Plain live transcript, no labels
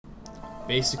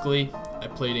Basically, I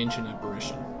played Ancient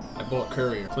Apparition. I bought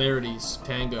Courier, Clarities,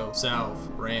 Tango,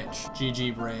 Salve, Branch,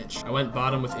 GG Branch. I went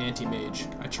bottom with Anti-Mage.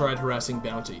 I tried harassing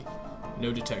Bounty.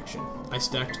 No detection. I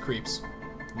stacked creeps.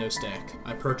 No stack.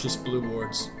 I purchased blue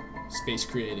wards. Space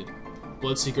created.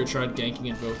 Bloodseeker tried ganking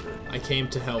Invoker. I came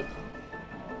to help.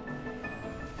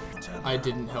 I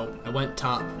didn't help. I went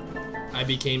top. I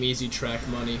became easy track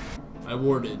money. I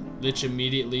warded. Lich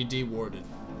immediately dewarded.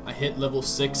 I hit level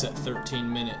 6 at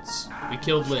 13 minutes. We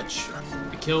killed Lich.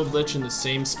 We killed Lich in the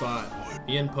same spot.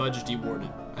 Me and Pudge dewarded.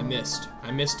 I missed.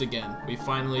 I missed again. We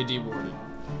finally dewarded.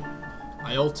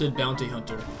 I ulted Bounty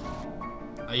Hunter.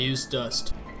 I used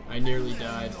Dust. I nearly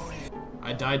died.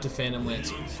 I died to Phantom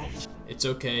Lancer. It's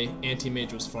okay,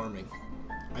 Anti-Mage was farming.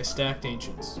 I stacked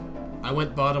Ancients. I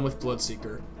went bottom with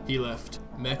Bloodseeker. He left.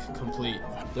 Mech complete.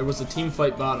 There was a team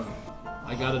fight bottom.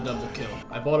 I got a double kill.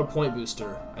 I bought a point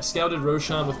booster. I scouted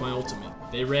Roshan with my ultimate.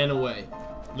 They ran away.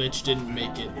 Lich didn't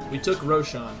make it. We took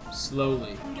Roshan.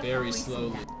 Slowly. Very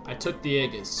slowly. I took the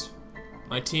Aegis.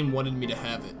 My team wanted me to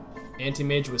have it.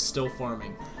 Anti-Mage was still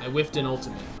farming. I whiffed an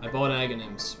ultimate. I bought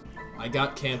Aghanims. I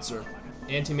got Cancer.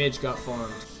 Anti-Mage got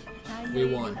farmed. We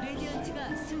won.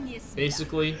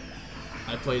 Basically,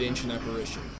 I played Ancient Apparition.